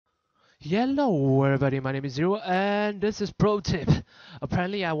Hello everybody, my name is Zero and this is Pro Tip.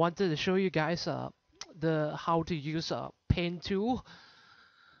 Apparently I wanted to show you guys the how to use a paint tool,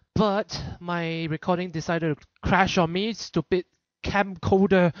 but my recording decided to crash on me. Stupid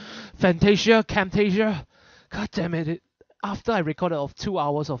camcorder Camtasia. God damn it. After I recorded of 2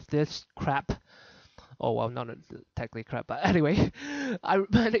 hours of this crap. Oh well, not technically crap, but anyway, I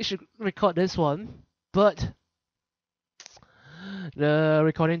managed to record this one, but the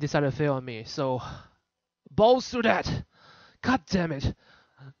recording decided to fail on me. So balls to that. God damn it.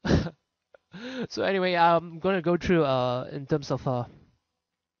 So anyway, I'm gonna go through in terms of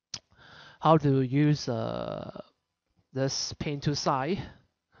how to use this paint to SAI,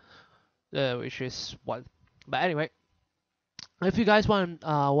 which is what. But anyway, if you guys want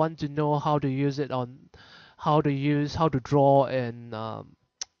to know how to use it on how to draw in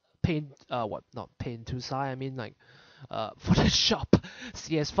paint what not paint to SAI, I mean like Photoshop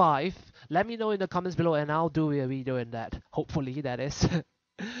CS5, let me know in the comments below and I'll do a video in that. Hopefully that is.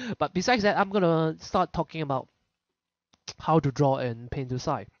 But besides that, I'm gonna start talking about how to draw in Paint to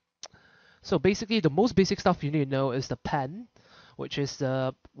SAI. So basically, the most basic stuff you need to know is the pen, which is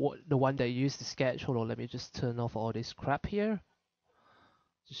the one that you use to sketch. Hold on, let me just turn off all this crap here.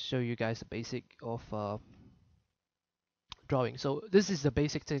 Just show you guys the basic of drawing. So this is the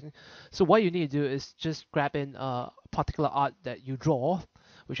basic thing. So what you need to do is just grab in a particular art that you draw,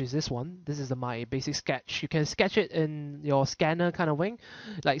 which is this one. This is my basic sketch. You can sketch it in your scanner kind of thing,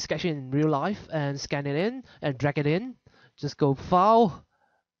 like sketch it in real life and scan it in and drag it in. Just go File,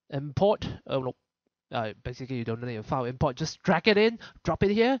 Import. Oh no, basically you don't need a file import. Just drag it in, drop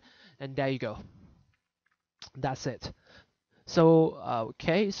it here, and there you go. That's it. So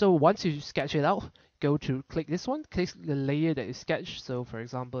okay, so once you sketch it out, go to click this one, click the layer that is sketched. So for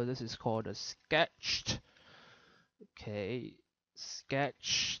example, this is called a sketched. Okay,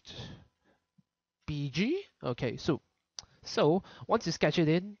 sketched BG. Okay, so once you sketch it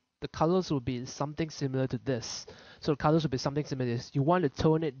in, the colors will be something similar to this. So the colors will be something similar to this. You want to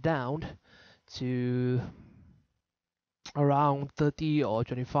tone it down to around 30 or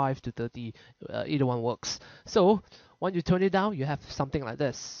 25 to 30, either one works. So once you tone it down, you have something like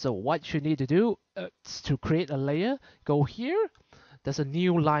this. So what you need to do is to create a layer, go here, there's a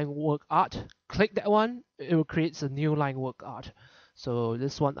new line work art, click that one, it will create a new line work art. So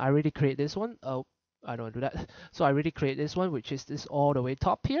this one, I already create this one. Oh, I don't want to do that. So I already create this one, which is this all the way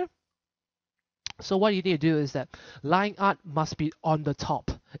top here. So what you need to do is that line art must be on the top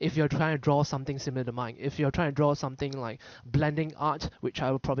if you're trying to draw something similar to mine. If you're trying to draw something like blending art, which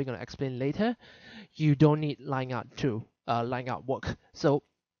I will probably going to explain later, you don't need line art too, line art work. So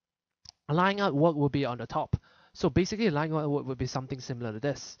line art work will be on the top. So basically line art work will be something similar to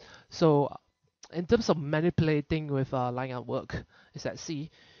this. So in terms of manipulating with line art work, is that see,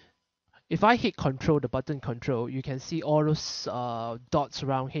 if I hit control, the button control, you can see all those dots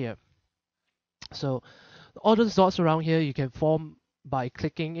around here. So all those dots around here you can form by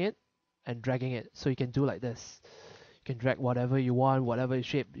clicking it and dragging it. So you can do like this. You can drag whatever you want, whatever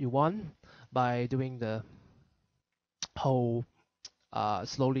shape you want by doing the whole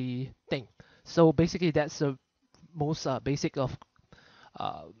slowly thing. So basically that's the most basic of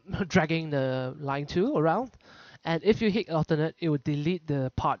dragging the line tool around. And if you hit alternate, it will delete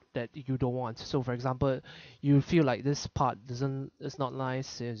the part that you don't want. So for example, you feel like this part it's not nice,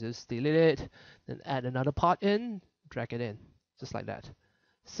 so just delete it, then add another part in, drag it in, just like that.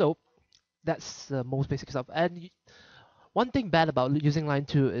 So that's the most basic stuff. And one thing bad about using line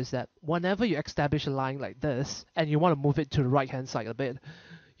 2 is that whenever you establish a line like this and you want to move it to the right hand side a bit,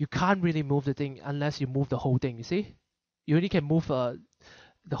 you can't really move the thing unless you move the whole thing, you see? You only can move the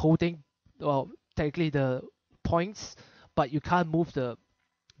whole thing, well, technically the points, but you can't move the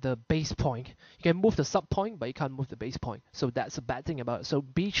base point. You can move the sub point, but you can't move the base point. So that's a bad thing about it. So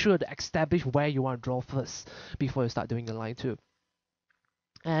be sure to establish where you want to draw first before you start doing the line 2.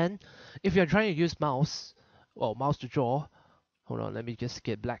 And if you're trying to use mouse, well, mouse to draw, hold on, let me just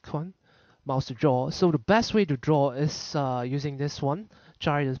get black one. Mouse to draw. So the best way to draw is using this one.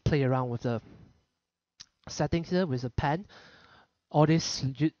 Try to play around with the settings here with the pen. All this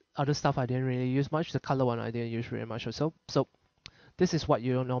other stuff I didn't really use much. The color one I didn't use very much or so. So this is what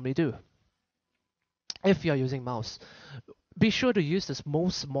you normally do if you're using mouse. Be sure to use the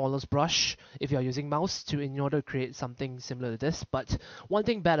most smallest brush if you're using mouse in order to create something similar to this. But one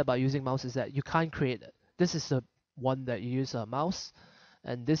thing bad about using mouse is that you can't create it. This is the one that you use a mouse,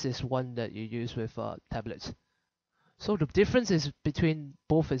 and this is one that you use with a tablet. So the difference is between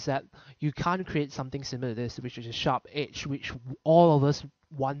both is that you can't create something similar to this, which is a sharp edge, which all of us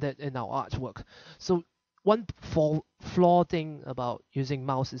wanted in our artwork. So one flaw thing about using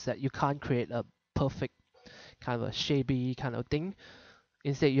mouse is that you can't create a perfect kind of a shapy kind of thing.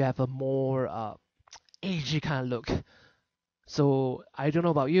 Instead, you have a more agey kind of look. So I don't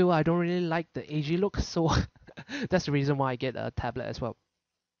know about you, I don't really like the agey look, so that's the reason why I get a tablet as well.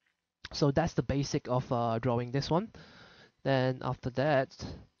 So that's the basic of drawing this one. Then after that,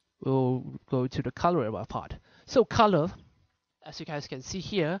 we'll go to the color part. So color, as you guys can see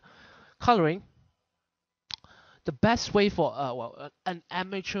here, coloring, the best way for an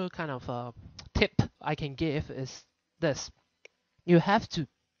amateur kind of tip I can give is this. You have to,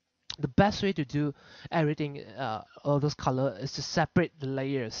 the best way to do everything, all those color, is to separate the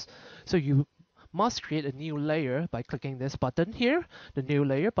layers. So you must create a new layer by clicking this button here, the new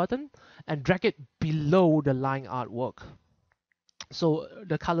layer button, and drag it below the line artwork. So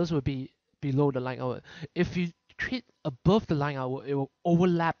the colors will be below the line artwork. If you create above the line artwork, it will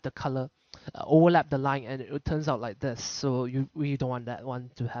overlap the color, overlap the line, and it turns out like this. So we don't want that one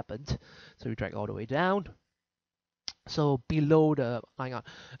to happen. So we drag all the way down. So below the line art.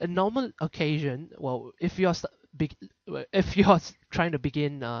 A normal occasion, well, if you're trying to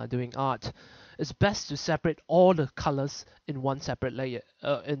begin doing art, it's best to separate all the colors in one separate layer,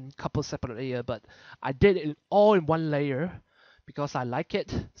 in couple separate layer. But I did it all in one layer because I like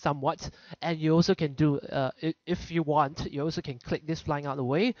it somewhat. And you also can do, if you want, you also can click this line out of the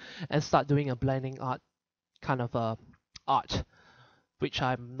way and start doing a blending art kind of art, which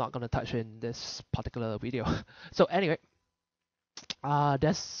I'm not going to touch in this particular video. So anyway,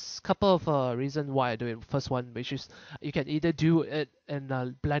 there's a couple of reasons why I do it. First one, which is you can either do it in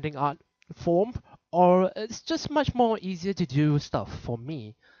a blending art form, or it's just much more easier to do stuff for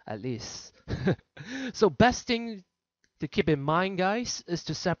me, at least. So best thing to keep in mind, guys, is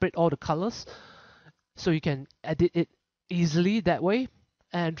to separate all the colors so you can edit it easily that way,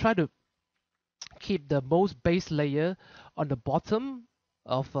 and try to keep the most base layer on the bottom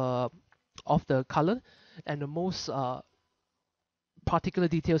of the color, and the most particular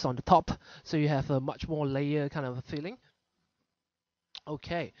details on the top, so you have a much more layer kind of a feeling.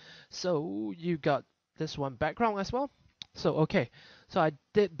 Okay, so you got this one background as well. So okay, so I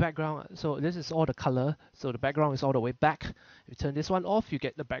did background, so this is all the color, so the background is all the way back. If you turn this one off, you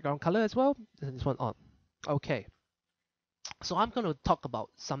get the background color as well. Turn this one on. Okay, so I'm going to talk about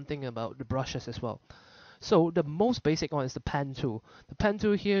something about the brushes as well. So the most basic one is the pen tool. The pen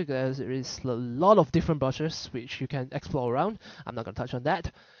tool here, there is a lot of different brushes which you can explore around. I'm not going to touch on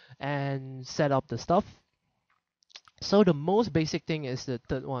that. And set up the stuff. So the most basic thing is the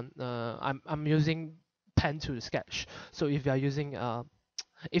third one. I'm using pen tool to sketch. So if you are using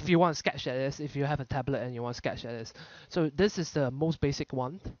if you want to sketch at this, if you have a tablet and you want to sketch at this, so this is the most basic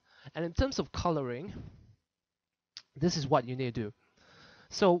one. And in terms of coloring, this is what you need to do.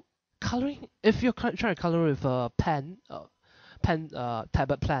 So coloring, if you're trying to color with a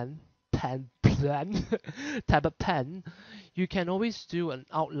tablet pen, you can always do an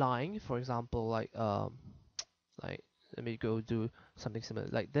outline. For example, like let me go do something similar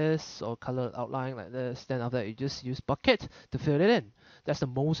like this, or color outline like this. Then after that, you just use bucket to fill it in. That's the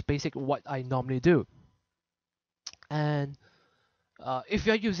most basic what I normally do. And if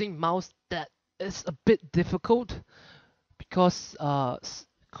you're using mouse, that is a bit difficult, because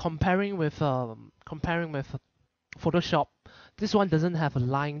comparing with Photoshop, this one doesn't have a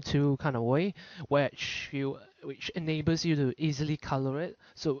line tool kind of way, which enables you to easily color it.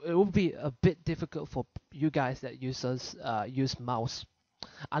 So it will be a bit difficult for you guys that use mouse,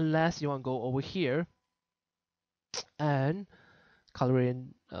 unless you want to go over here and color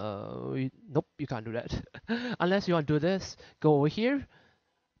in. Nope, you can't do that. Unless you want to do this, go over here,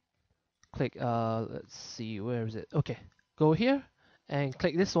 click. Let's see, where is it? Okay, go here and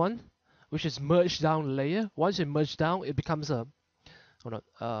click this one, which is merge down layer. Once you merge down, it becomes a, hold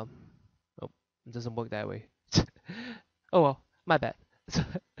on, nope, it doesn't work that way. Oh well, my bad.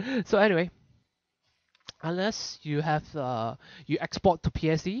 So anyway, unless you have you export to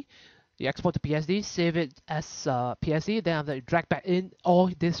PSD, save it as PSD, then after you drag back in, all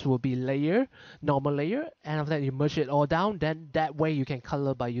this will be layer, normal layer, and after that you merge it all down. Then that way you can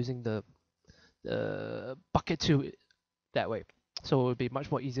color by using the bucket tool that way. So it will be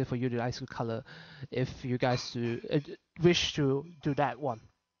much more easier for you guys to color if you guys wish to do that one.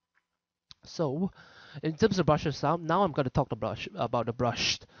 So in terms of brushes, now I'm going to talk about the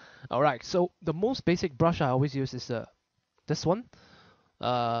brush. All right, so the most basic brush I always use is this one.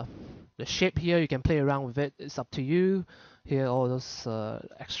 The shape here, you can play around with it, it's up to you. Here all those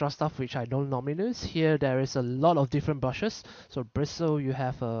extra stuff which I don't normally use. Here there is a lot of different brushes. So bristle, you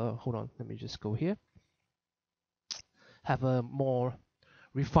have hold on, let me just go here. Have a more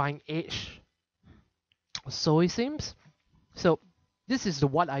refined edge. So it seems. So this is the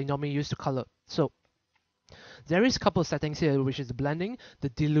what I normally use to color. So there is a couple of settings here, which is the blending, the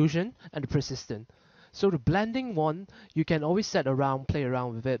dilution, and the persistent. So the blending one, you can always set around, play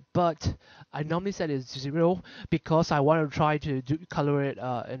around with it, but I normally set it to 0 because I want to try to color it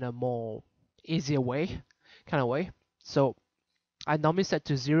in a more easier way, kind of way. So I normally set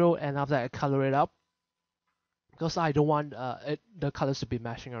to 0, and after that I color it up because I don't want the colors to be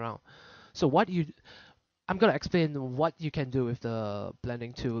mashing around. So I'm gonna explain what you can do with the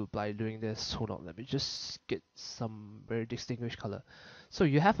blending tool by doing this. Hold on, let me just get some very distinguished color. So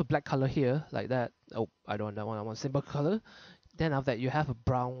you have a black color here, like that. Oh, I don't want that one. I want simple color. Then after that, you have a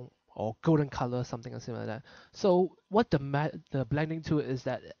brown or golden color, something similar like that. So what the blending tool is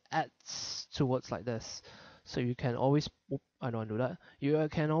that it adds towards like this. So you can always, I don't want to do that. You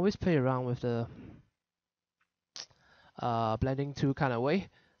can always play around with the blending tool kind of way,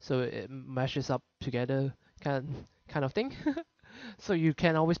 so it meshes up together, kind of thing. So you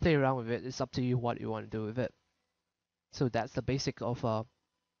can always play around with it. It's up to you what you want to do with it. So that's the basic of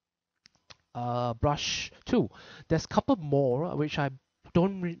brush tool. There's a couple more which I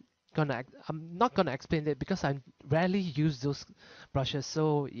don't I'm not gonna explain it because I rarely use those brushes.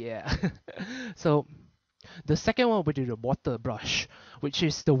 So yeah. So the second one will be the water brush, which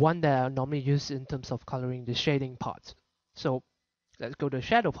is the one that I normally use in terms of coloring the shading part. So let's go to the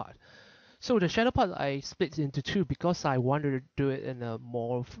shadow part. So the shadow part I split into two because I wanted to do it in a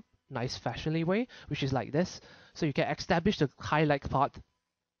more nice fashionly way, which is like this. So you can establish the highlight part.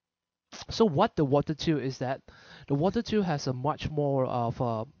 So what the water tool is that the water tool has a much more of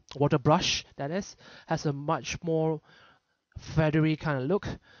a water brush, that is, has a much more feathery kind of look.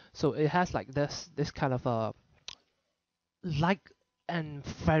 So it has like this kind of a light and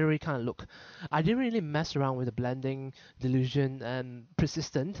feathery kind of look. I didn't really mess around with the blending, dilution, and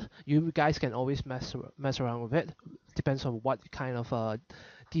persistent. You guys can always mess around with it. Depends on what kind of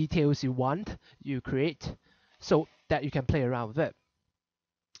details you want you create, so that you can play around with it.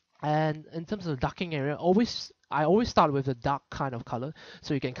 And in terms of the darkening area, I always start with a dark kind of color,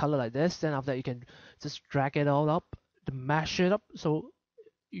 so you can color like this. Then after that, you can just drag it all up, to mash it up. So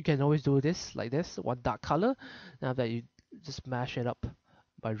you can always do this like this, one dark color. Now that you just mash it up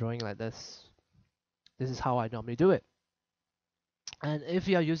by drawing like this. This is how I normally do it. And if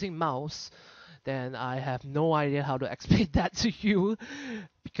you are using mouse, then I have no idea how to explain that to you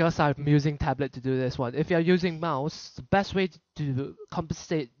because I'm using tablet to do this one. If you're using mouse, the best way to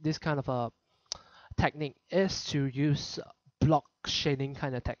compensate this kind of a technique is to use block shading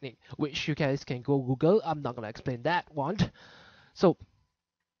kind of technique, which you guys can go Google. I'm not gonna explain that one. So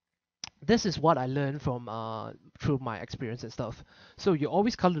this is what I learned from through my experience and stuff. So you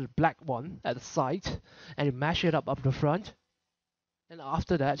always color the black one at the side and you mash it up the front. And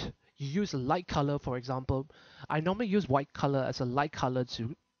after that, you use a light color. For example, I normally use white color as a light color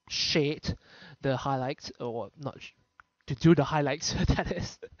to shade the highlights, or not to do the highlights, that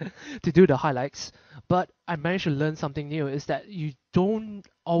is, to do the highlights. But I managed to learn something new, is that you don't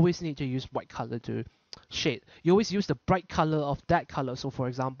always need to use white color to shade. You always use the bright color of that color. So for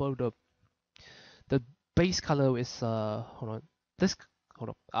example, the base color is this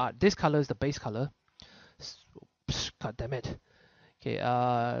this color is the base color. God damn it. Okay,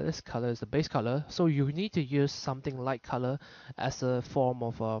 this color is the base color, so you need to use something light color as a form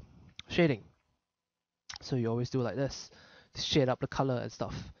of shading. So you always do like this to shade up the color and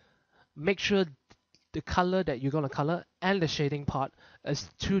stuff. Make sure the color that you're gonna color and the shading part is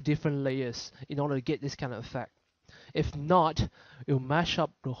two different layers in order to get this kind of effect. If not, it'll mash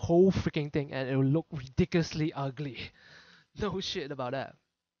up the whole freaking thing and it'll look ridiculously ugly. No shit about that.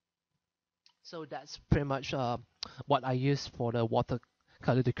 So that's pretty much what I use for the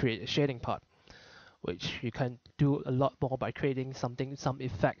watercolor to create a shading part, which you can do a lot more by creating some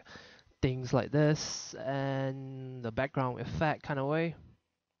effect, things like this, and the background effect kind of way.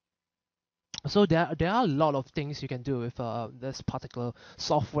 So there are a lot of things you can do with this particular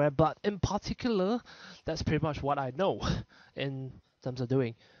software, but in particular, that's pretty much what I know in terms of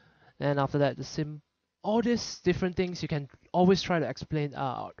doing. And after that, all these different things you can always try to explain,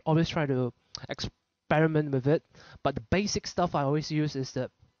 always try to experiment with it. But the basic stuff I always use is the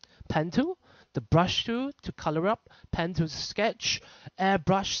pen tool, the brush tool to color up, pen tool to sketch,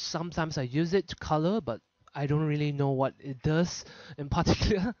 airbrush. Sometimes I use it to color, but I don't really know what it does in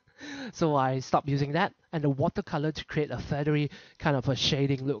particular. So I stopped using that, and the watercolor to create a feathery kind of a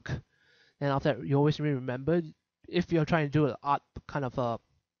shading look. And after that, you always remember, if you're trying to do an art kind of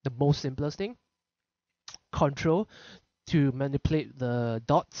the most simplest thing, control to manipulate the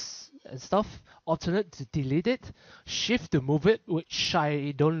dots and stuff, alternate to delete it, shift to move it, which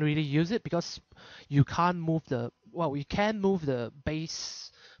I don't really use it because you can't move the, well, you can move the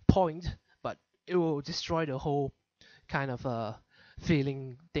base point, but it will destroy the whole kind of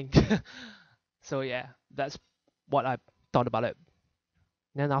feeling thing. So yeah, that's what I thought about it.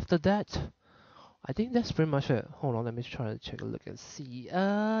 Then after that, I think that's pretty much it. Hold on, let me try to check a look and see.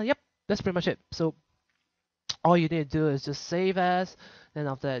 Yep, that's pretty much it. So all you need to do is just save as, then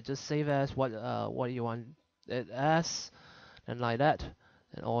after that just save as what you want it as, and like that,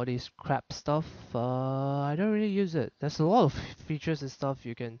 and all these crap stuff. I don't really use it. There's a lot of features and stuff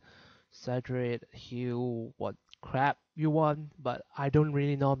you can saturate, hue, what crap you want, but I don't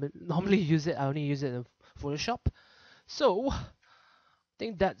really normally use it. I only use it in Photoshop. So I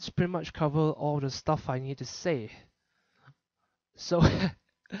think that's pretty much cover all the stuff I need to say. So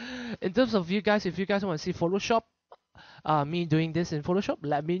in terms of you guys, if you guys want to see Photoshop, me doing this in Photoshop,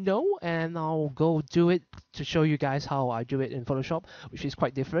 let me know and I'll go do it to show you guys how I do it in Photoshop, which is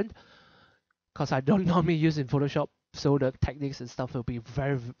quite different because I don't normally use in Photoshop, so the techniques and stuff will be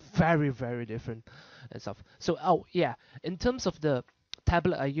very different and stuff. So oh yeah, in terms of the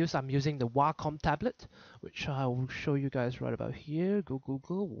tablet I use, I'm using the Wacom tablet, which I will show you guys right about here. Go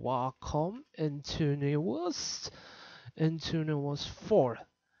Google Wacom Intuos 4.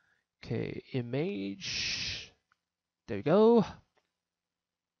 Okay, image. There you go.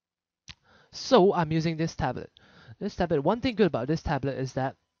 So I'm using this tablet. One thing good about this tablet is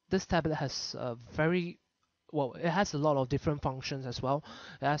that this tablet has very well. It has a lot of different functions as well.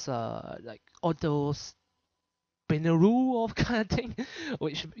 It has like auto spinneroo of kind of thing,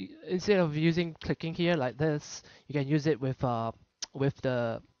 which instead of using clicking here like this, you can use it with with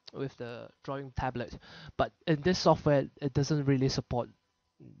the drawing tablet. But in this software, it doesn't really support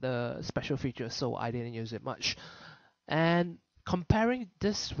the special features, so I didn't use it much. And comparing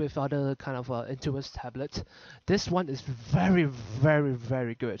this with other kind of Intuos tablets, this one is very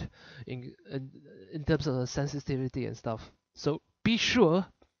good in terms of the sensitivity and stuff. So be sure,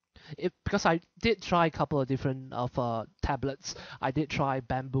 because I did try a couple of different of tablets. I did try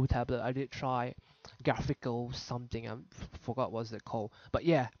bamboo tablet. I did try graphical something. I forgot what's it called. But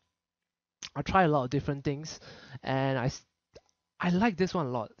yeah, I tried a lot of different things, and I like this one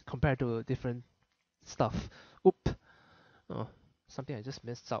a lot compared to different stuff. Oop. Oh, something I just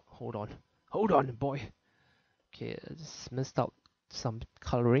missed out. Hold on, boy. Okay, I just missed out some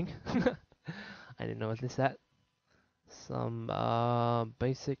coloring. I didn't notice that. Some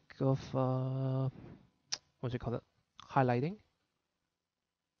basic of what do you call it? Highlighting.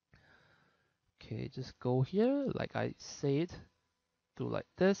 Okay, just go here, like I said, do like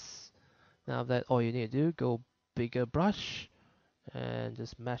this. Now that all you need to do, go bigger brush and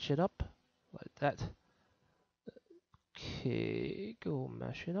just mash it up like that. Okay, go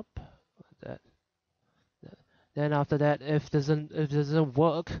mash it up like that. Then after that, if doesn't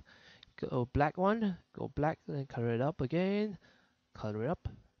work, go black one, go black, then color it up again, color it up,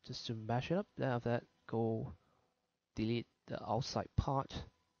 just to mash it up. Then after that, go delete the outside part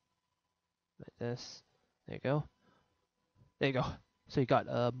like this. There you go. There you go. So you got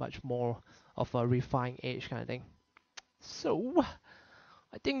a much more of a refined edge kind of thing. So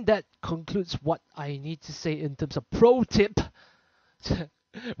I think that concludes what I need to say in terms of pro tip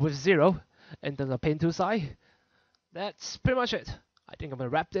with Zero in terms of Paint tool side. That's pretty much it. I think I'm gonna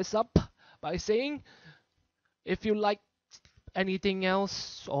wrap this up by saying, if you like anything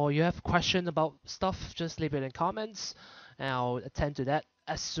else or you have question about stuff, just leave it in comments and I'll attend to that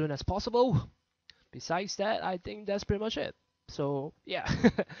as soon as possible. Besides that, I think that's pretty much it. So yeah.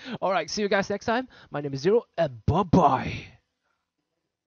 Alright, see you guys next time. My name is Zero and bye bye.